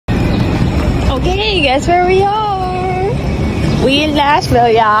guess where we are? We in Nashville,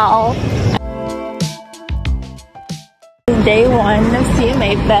 y'all. Day 1 of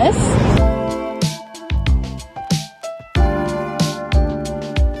Cma Fest.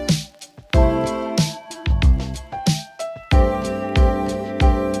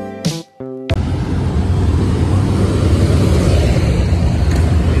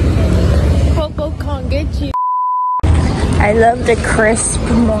 Popo can't get you. I love the crisp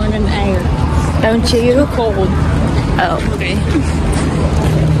morning air. Don't you? Too cold. Oh, okay.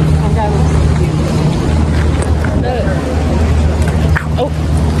 Oh,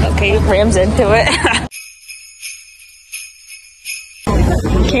 okay, rams into it.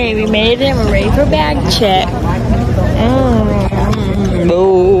 Okay, we made it and we're ready for bag check.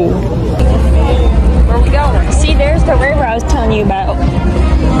 No. Where we going? See, there's the river I was telling you about.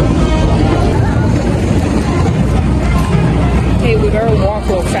 Hey, we better walk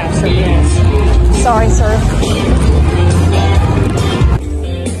real fast, yes. Sorry, sir.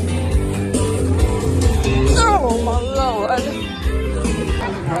 Oh my lord.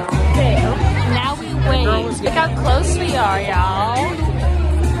 Okay, now we wait. Look how close we are, y'all.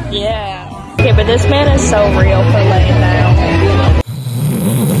 Yeah. Okay, but this man is so real for laying down.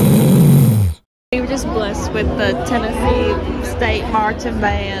 We were just blessed with the Tennessee State Marching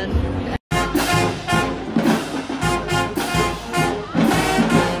Band.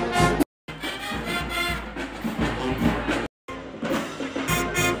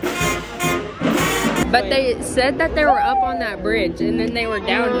 But they said that they were up on that bridge and then they were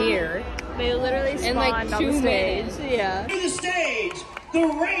down here. They literally spawned in like 2 minutes. Yeah. To the stage, the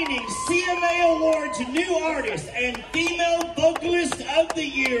reigning CMA Awards New Artist and Female Vocalist of the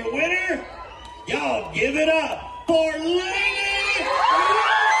Year winner. Y'all give it up for Lady.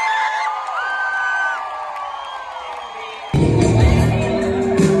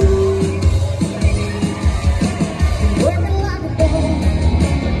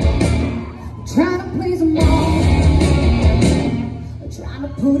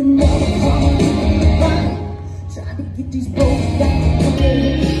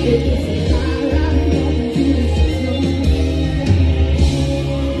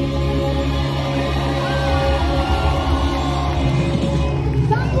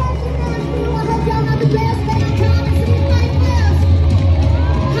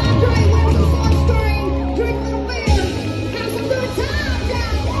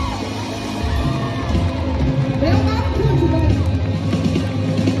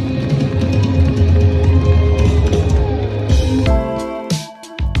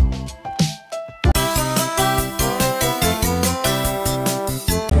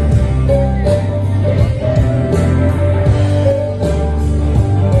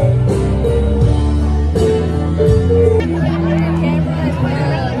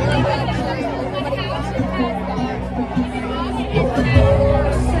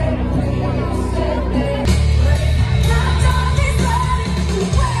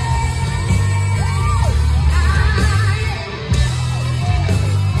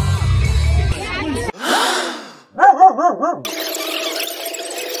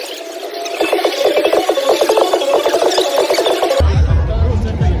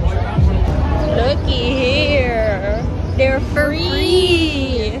 Looky here. They're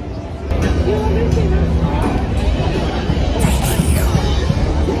free.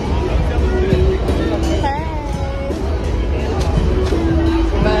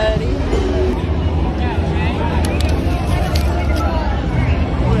 Buddy.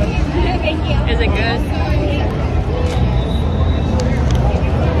 Is it good?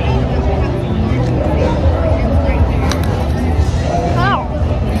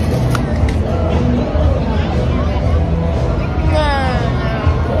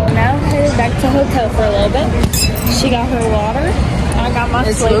 Back to hotel for a little bit. She got her water. I got my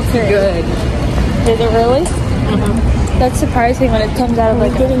It's slate looking too. good. Is it really? That's surprising when it comes out of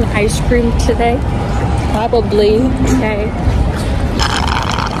like getting ice cream today. Probably. Okay.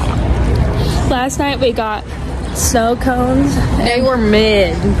 Last night we got snow cones. They were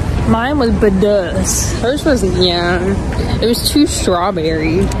mid. Mine was badus. Hers was, yeah. It was too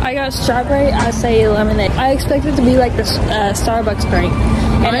strawberry. I got strawberry acai lemonade. I expected it to be like the Starbucks drink,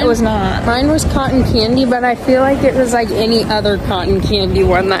 and it was not. Mine was cotton candy, but I feel like it was like any other cotton candy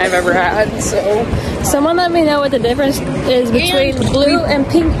one that I've ever had, so. Someone let me know what the difference is between blue and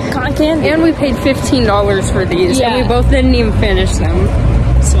pink cotton candy. And we paid $15 for these, Yeah. and we both didn't even finish them,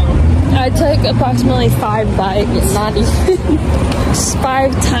 so. I took approximately 5 bites. Not even.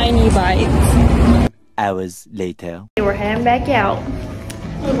 5 tiny bites. Hours later. We're heading back out.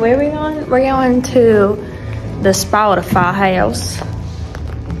 Where are we going? We're going to the Spotify house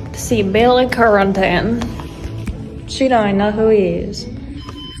to see Billy Currington. She don't even know who he is.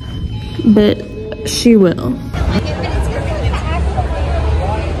 But she will.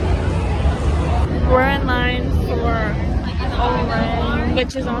 We're in line for Oren,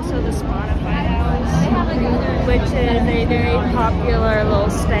 which is also the Spotify house, which is a very popular little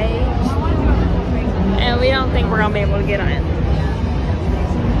stage. And we don't think we're gonna be able to get on it.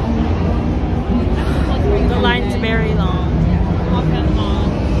 The line's very long.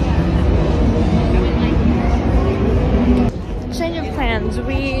 Change of plans.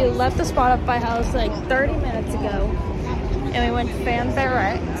 We left the Spotify house like 30 minutes ago and we went to Fanfare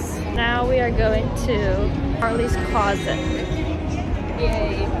X. Now we are going to Harley's Closet.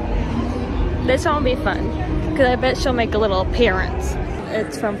 Yay. This one will be fun because I bet she'll make a little appearance.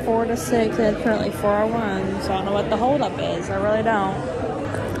 It's from 4 to 6 and it's currently 4:01, so I don't know what the holdup is. I really don't.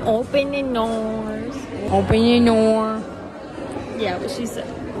 Open your doors. Open your door. Yeah, what she said.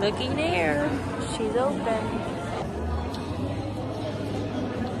 Looky there. She's open.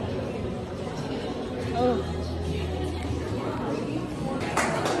 Oh.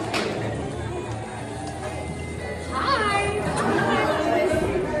 Hi.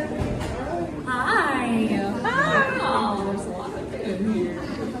 Wow. There's a lot of food in here.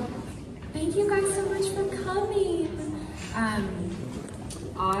 Thank you guys so much for coming.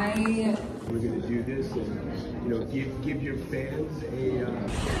 We're gonna do this and, you know, give your fans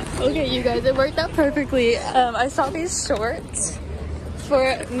a Okay, you guys, it worked out perfectly. I saw these shorts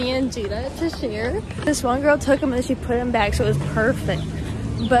for me and Judah to share. This one girl took them and she put them back, so it was perfect.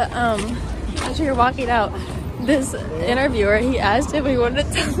 But as we were walking out, this interviewer, he asked if we wanted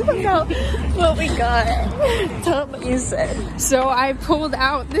to tell him about what we got. Tell him what you said. So I pulled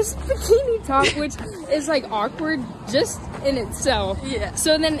out this bikini top, which is like awkward just in itself. Yeah.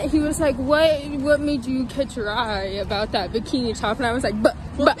 So then he was like, what made you catch your eye about that bikini top? And I was like, but.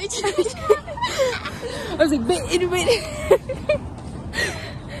 I was like, but.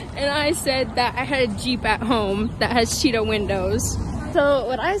 And I said that I had a Jeep at home that has cheetah windows. So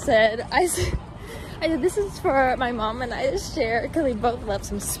what I said, this is for my mom and I to share because we both love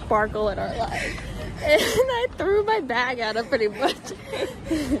some sparkle in our life. And I threw my bag at her pretty much.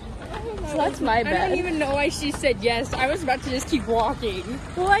 So that's my I bad. don't even know why she said yes. I was about to just keep walking.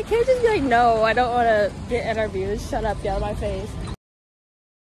 Well, I can't just be like, no, I don't want to get interviewed. Shut up, get out of my face.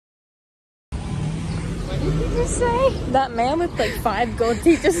 What did you just say? That man with like 5 gold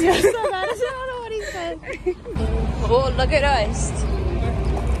teeth just got so mad. I don't know what he said. Oh, look at us.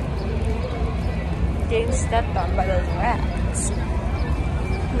 Getting stepped on by those rats.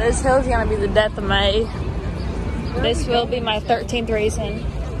 This hill's gonna be the death of me. This will be my 13th race in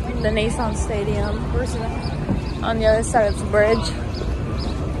the Nissan Stadium. Where's it at? On the other side of the bridge.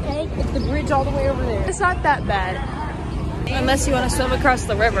 Okay, it's the bridge all the way over there. It's not that bad. Unless you want to swim across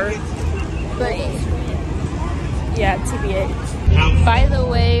the river. But yeah, TBH. By the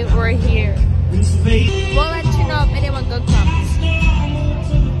way, we're here. We'll let you know if anyone good comes.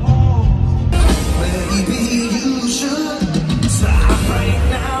 Baby, you should stop right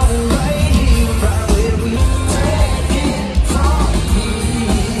now, right here, right where we take it from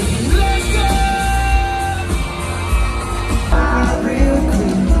here. Let's go. Real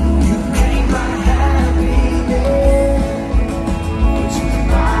quick, you came my happiness, but you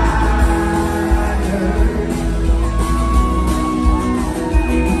might hurt.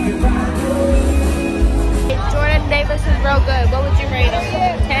 Jordan Davis is real good. What would you rate him?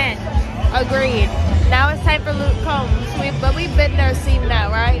 10. Agreed. Now it's time for Luke Combs. But we've been there, seen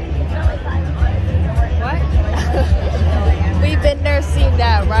that, right? What? We've been there, seen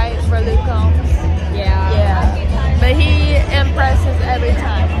that, right? For Luke Combs. Yeah. Yeah. But he impresses every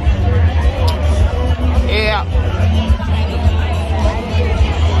time. Yeah.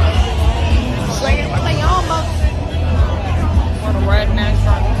 Swing it with the yama. What a redneck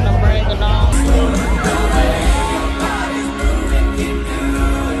trying to bring it on.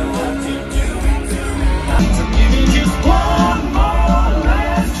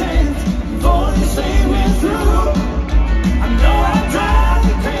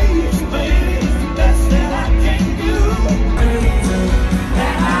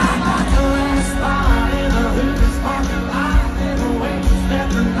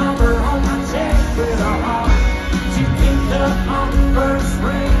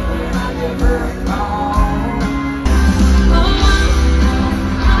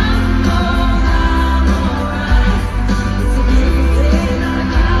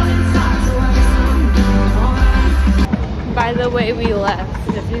 By the way we left,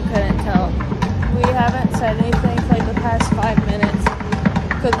 if you couldn't tell, we haven't said anything for like the past 5 minutes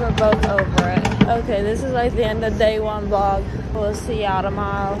because we're both over it. Okay, this is like the end of day 1 vlog. We'll see y'all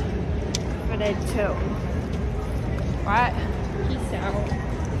tomorrow for day 2. Right? Peace out.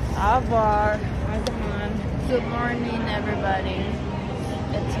 Au revoir. Bye, come on. Good morning, everybody.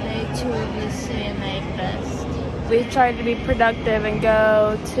 It's day 2 of the CMA Fest. We tried to be productive and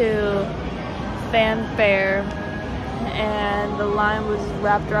go to fanfare, and the line was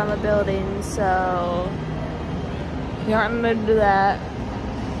wrapped around the building, so we aren't in the mood to do that.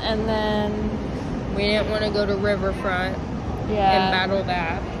 And then We didn't want to go to Riverfront and battle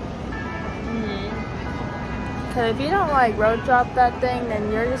that. Because if you don't like road drop that thing, then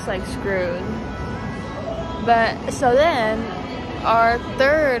you're just like screwed. But so then our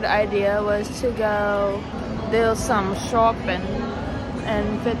third idea was to go do some shopping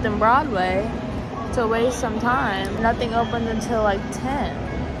and Fifth and Broadway to waste some time. Nothing opened until like 10.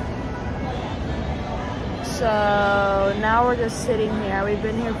 So now we're just sitting here. We've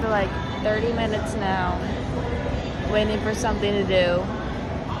been here for like 30 minutes now, waiting for something to do.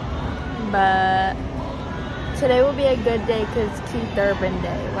 But today will be a good day because it's Keith Urban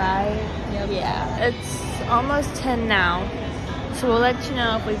Day, right? Yep. Yeah. It's almost 10 now, so we'll let you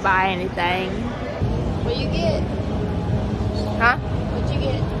know if we buy anything. What you get? Huh? What'd you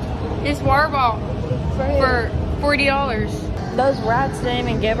get? This water ball For for $40. those rats didn't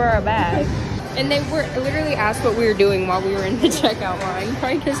even give her a bag. And they were literally asked what we were doing while we were in the checkout line,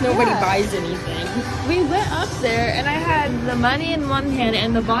 probably because nobody buys anything. We went up there and I had the money in one hand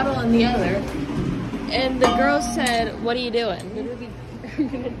and the bottle in the other. And the girl said, "What are you doing?" Literally.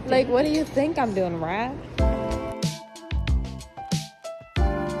 Like, what do you think I'm doing, rat?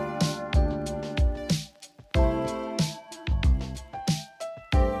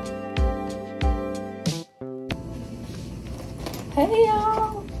 Hey,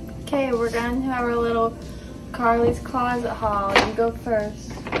 y'all. Okay, we're going to have our little Carly's Closet haul. You go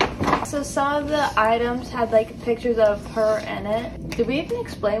first. So some of the items had like pictures of her in it. Did we even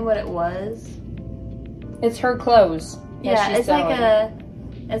explain what it was? It's her clothes. Yeah, it's like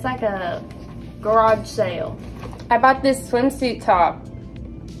a garage sale. I bought this swimsuit top.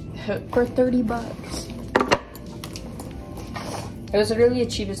 For 30 bucks. It was literally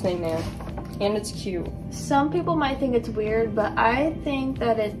the cheapest thing there. And it's cute. Some people might think it's weird, but I think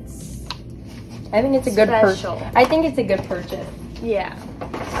that I think it's a good purchase. I think it's a good purchase. Yeah.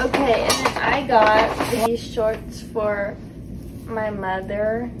 Okay, and then I got these shorts for my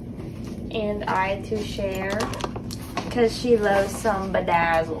mother and I to share because she loves some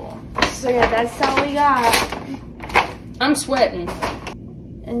bedazzle. So yeah, that's all we got. I'm sweating.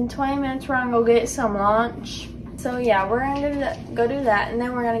 In 20 minutes we're gonna go get some lunch. So yeah, we're gonna go do that, and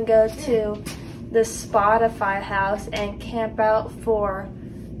then we're gonna go to the Spotify house and camp out for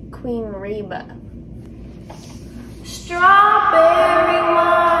Queen Reba. Strawberry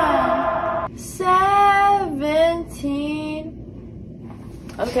wine,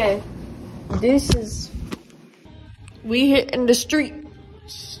 17. Okay, this is, we hitting the street.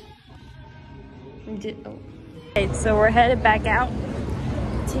 Okay, so we're headed back out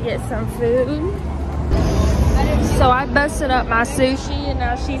to get some food. So I busted up my sushi and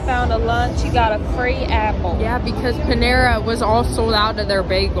now she found a lunch. She got a free apple. Yeah, because Panera was all sold out of their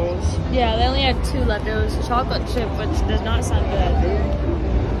bagels. Yeah, they only had 2 left. It was chocolate chip, which does not sound good.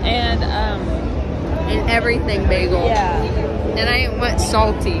 And everything bagel. yeah. And I went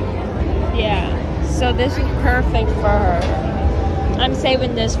salty. Yeah. So this is perfect for her. I'm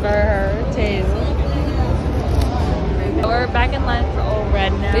saving this for her too. We're back in line for Old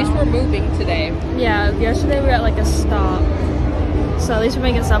Red now. At least we're moving today. Yeah, yesterday we were at like a stop. So at least we're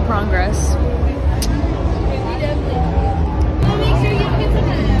making some progress.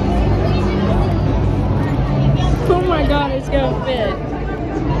 Oh my god, it's gonna fit.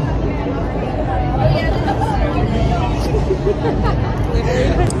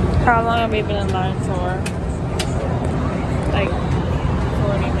 How long have we been in line for? Like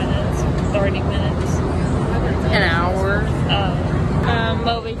 40 minutes, 30 minutes. An hour.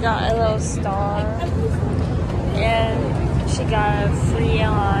 But we got a little star. And she got a free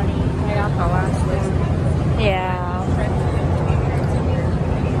Alani. I got the last one. Yeah.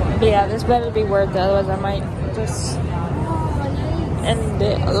 But yeah, this better be worth it, otherwise I might just end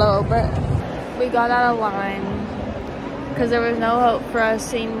it a little bit. We got out of line because there was no hope for us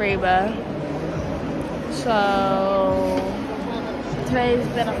seeing Reba. So today's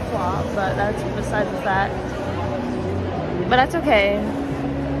been a flop, but that's besides the fact. But that's okay.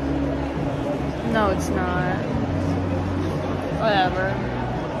 No, it's not. Whatever.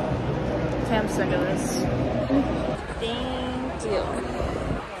 Okay, I'm sick of this. Thank you.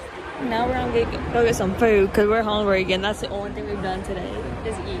 Now we're gonna go get some food because we're hungry again. That's the only thing we've done today.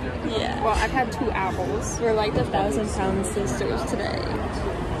 Is eat. Yeah. Well, I've had 2 apples. We're like the 1,000-pound sisters today.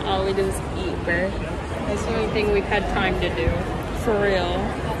 All we do is eat, bro. That's the only thing we've had time to do. For real.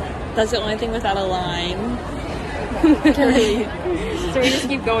 That's the only thing without a line. So we just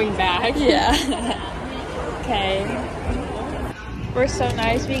keep going back. Yeah. Okay. We're so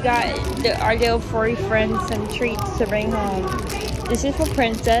nice. We got our little furry friends some treats to bring home. This is for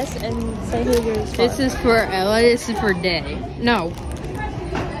Princess, and say who yours is for. This is for Ella. This is for Day. No.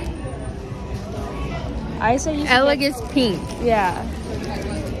 I say you. Ella gets pink. Yeah.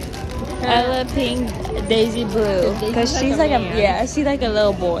 Ella pink, Daisy blue, because she's like a she's like a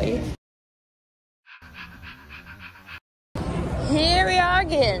little boy. Here we are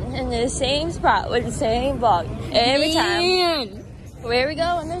again in the same spot with the same vlog every time. Where we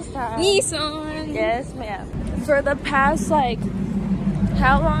going this time? Nissan. Yes, ma'am. For the past like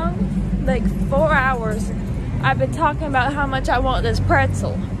how long? Like 4 hours. I've been talking about how much I want this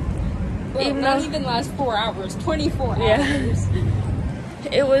pretzel. Well, even not though even last 4 hours. 24 hours.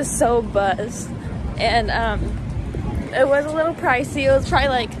 It was so buzzed, and it was a little pricey. It was probably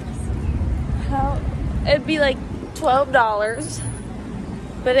like it'd be like $12,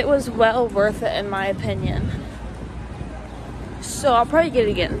 but it was well worth it in my opinion. So I'll probably get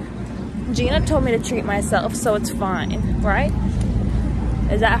it again. Gina told me to treat myself, so it's fine, right?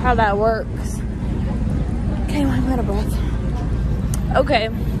 Is that how that works? Okay, I'm out of breath. Okay,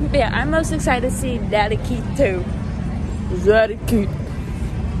 yeah, I'm most excited to see Daddy Keith too. Daddy Keith.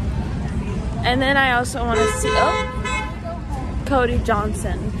 And then I also want to see Cody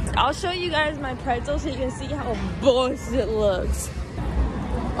Johnson. I'll show you guys my pretzel so you can see how boss it looks.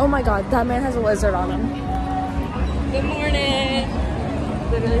 Oh my god, that man has a lizard on him. Good morning.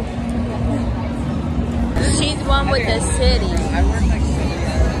 Literally. She's one with the city.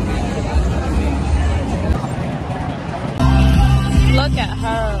 Look at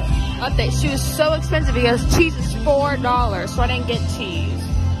her. She was so expensive because cheese is $4, so I didn't get cheese.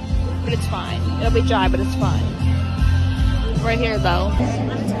 But it's fine. It'll be dry, but it's fine. Right here, though.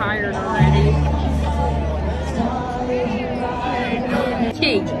 I'm tired already.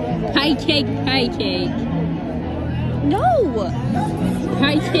 Cake. Pie cake, pie cake. No!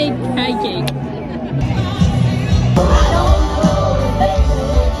 Pie cake, pie cake.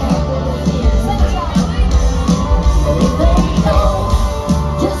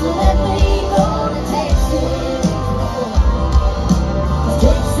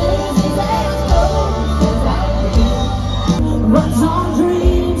 Runs on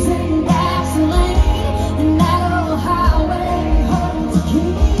dreams and gasoline, and that old highway home to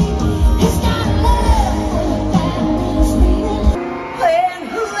keep. It's got love for the family's meaning. When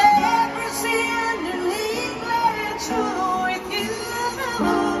whoever's in the league, let it true with you.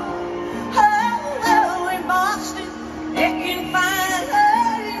 Oh, in Boston, it can find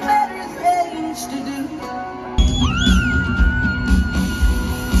better things to do.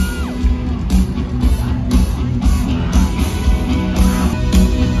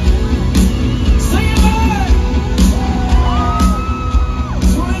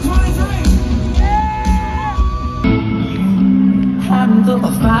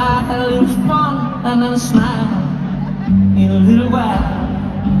 A little fun and then a smile in a little while.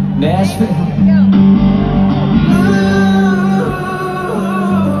 Nashville. Ooh,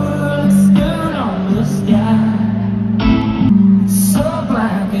 looks good on the sky. It's so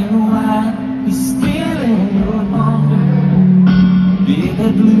black and white. You're still in your wonder. Big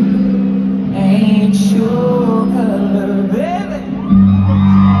and blue ain't your color, baby.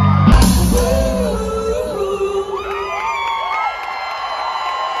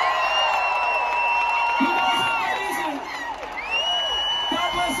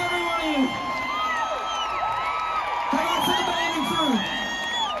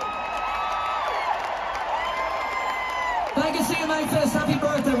 Thank you, Cma Fest. Happy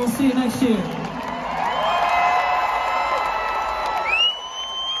birthday. We'll see you next year.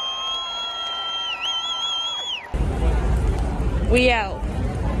 We out.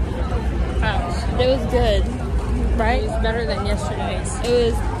 It was good, right? It was better than yesterday's.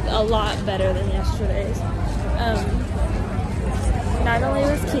 It was a lot better than yesterday's. Not only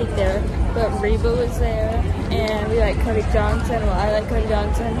was Keith there, but Reba was there, and we like Cody Johnson. Well, I like Cody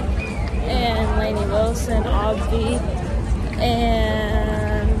Johnson, and Lainey Wilson, Obvi,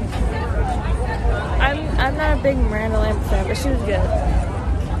 and I'm not a big Miranda Lambert fan, but she was good.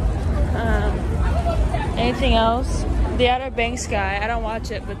 Anything else? The Outer Banks guy. I don't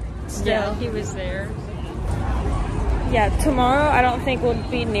watch it, but still, Yeah, he was there. Yeah, tomorrow I don't think will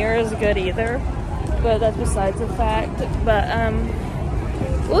be near as good either, but that's besides the fact. But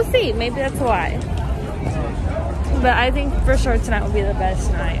We'll see. Maybe that's why. But I think for sure tonight will be the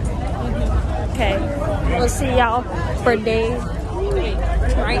best night. Okay. We'll see y'all for day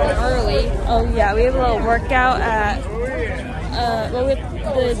Right early. Oh yeah, we have a little workout at well, the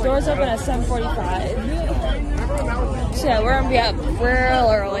doors open at 7:45. So yeah, we're gonna be up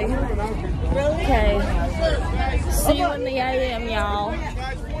real early. Okay. See you in the AM, y'all.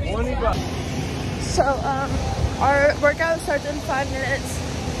 So our workout starts in 5 minutes,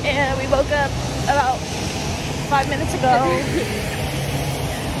 and we woke up about 5 minutes ago,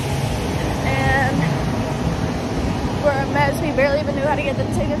 and we're a mess. We barely even knew how to get the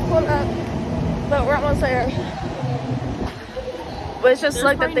tickets pulled up, but we're almost there. But it's just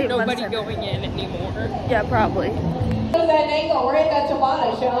like that they nobody going in anymore. Yeah, probably. That angle, we're in that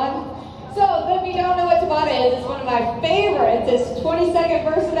Tabata, Sean. So, if you don't know what Tabata is, it's one of my favorites. It's 20-second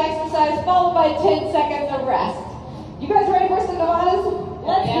burst of exercise followed by 10 seconds of rest. You guys ready for some Tabatas?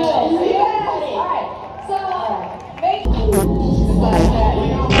 Let's do it. Yeah. All right. So, make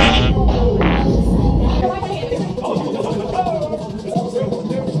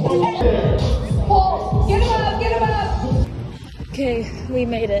Get him up, get him up. Okay, we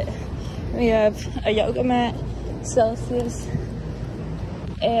made it. We have a yoga mat, Celsius,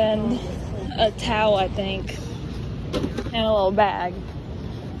 and a towel, I think, and a little bag.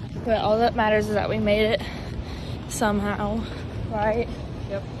 But all that matters is that we made it somehow, right?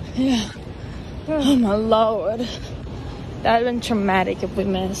 Yep. Yeah. Oh my Lord. That would have been traumatic if we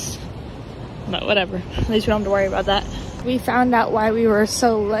missed. But whatever. At least we don't have to worry about that. We found out why we were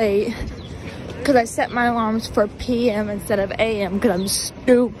so late. Because I set my alarms for PM instead of AM because I'm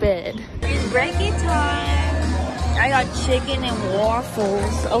stupid. It's breaky time. I got chicken and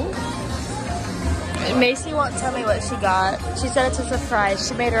waffles. Oh. Macy won't tell me what she got. She said it's a surprise.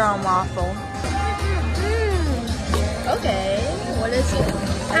 She made her own waffle. Okay. What is it?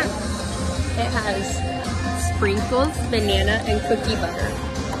 It has sprinkles, banana, and cookie butter.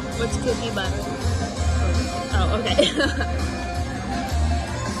 What's cookie butter? Oh, okay.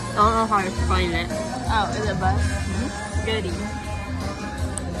 I don't know how to explain it. Oh, is it best? Mm-hmm. Goody.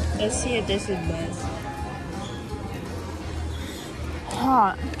 Let's see if this is best.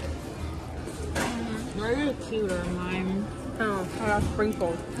 Hot. Very cuter, mine. Oh, I got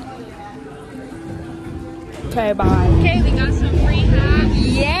sprinkles. Okay, bye. Okay, we got some free hats.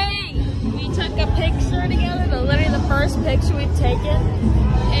 Yay! We took a picture together, literally the first picture we've taken.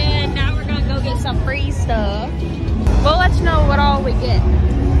 And now we're gonna go get some free stuff. We'll let you know what all we get.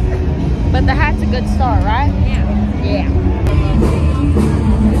 But the hat's a good start, right? Yeah. Yeah.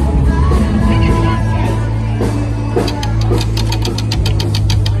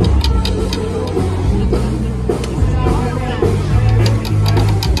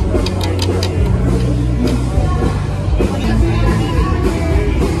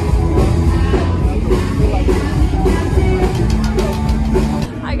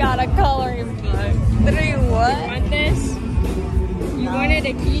 I got a coloring book. Literally what? You want this? You wanted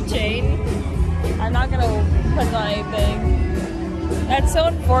a keychain. I'm not gonna put on anything. That's so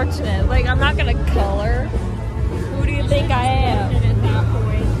unfortunate. Like, I'm not gonna color. Who do you think I am?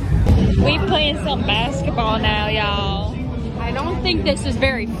 We playing some basketball now, y'all. I don't think this is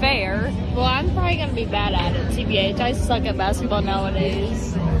very fair. Well, I'm probably gonna be bad at it, TBH. I suck at basketball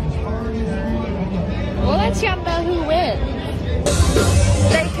nowadays. We'll let y'all know who wins.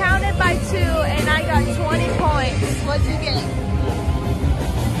 They counted by 2 and I got 20 points. What'd you get?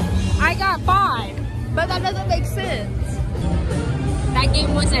 I got 5, but that doesn't make sense. That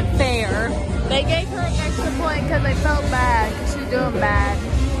game wasn't fair. They gave her an extra point because they felt bad because she was doing bad.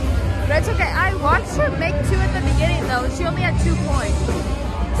 But it's okay. I watched her make 2 at the beginning though. She only had 2 points.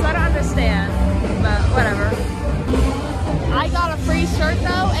 So I don't understand, but whatever. I got a free shirt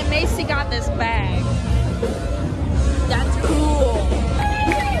though, and Macy got this bag. That's cool.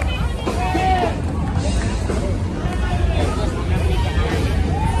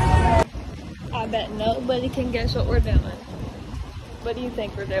 I bet nobody can guess what we're doing. What do you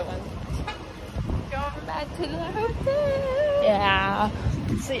think we're doing? Going back to the hotel. Yeah.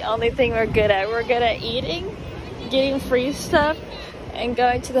 It's the only thing we're good at. We're good at eating, getting free stuff, and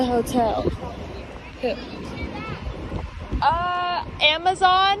going to the hotel.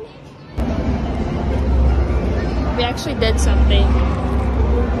 Amazon? We actually did something.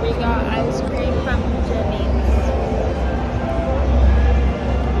 We got ice cream from Jimmy's.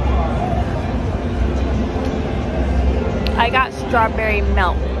 I got strawberry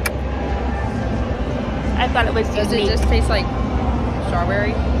milk. I thought it was unique. Does it just taste like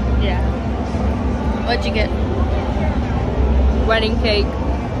strawberry? Yeah. What'd you get? Wedding cake.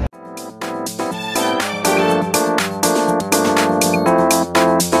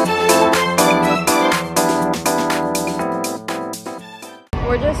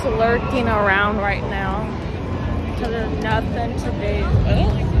 just lurking around right now because there's nothing to do.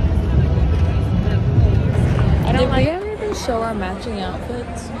 Did we ever even show our matching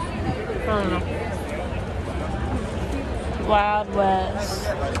outfits? I don't know. Wild West.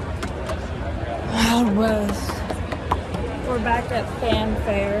 Wild West. We're back at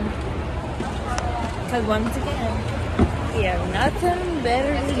Fanfare. Because once again, we have nothing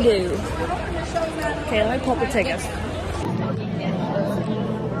better to do. Okay, let me pull up the tickets.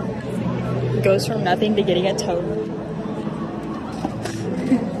 Goes from nothing to getting a tote.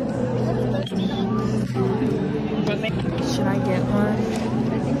 Should I get one?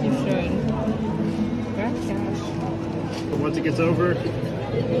 I think you should. Once it gets over,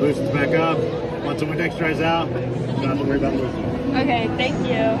 loosens back up. Once the Windex dries out, you don't have to worry about loosening. Okay, thank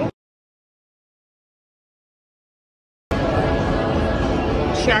you.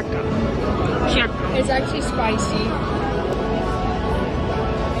 Shaka. It's actually spicy.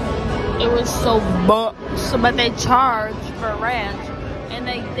 It was so but they charged for ranch, and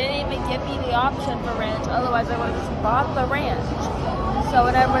they didn't even give me the option for ranch. Otherwise, I would have just bought the ranch. So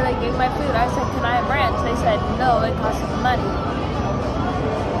whenever they gave my food, I said, "Can I have ranch?" They said, "No, it costs money."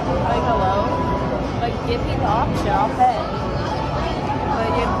 Like, hello? Like, give me the option, I'll pay. But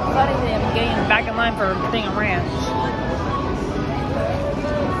you're letting them getting back in line for a thing of ranch.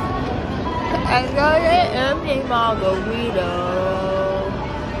 I got an empty margarita.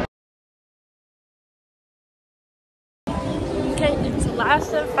 Okay, it's the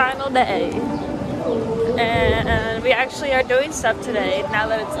last and final day. And we actually are doing stuff today now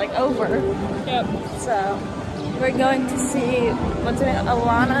that it's like over. Yep. So we're going to see, what's her name?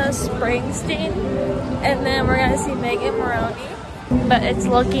 Alana Springsteen. And then we're going to see Megan Maroney. But it's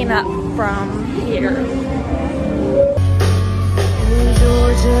looking up from here.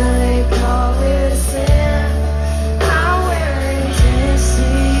 Georgia.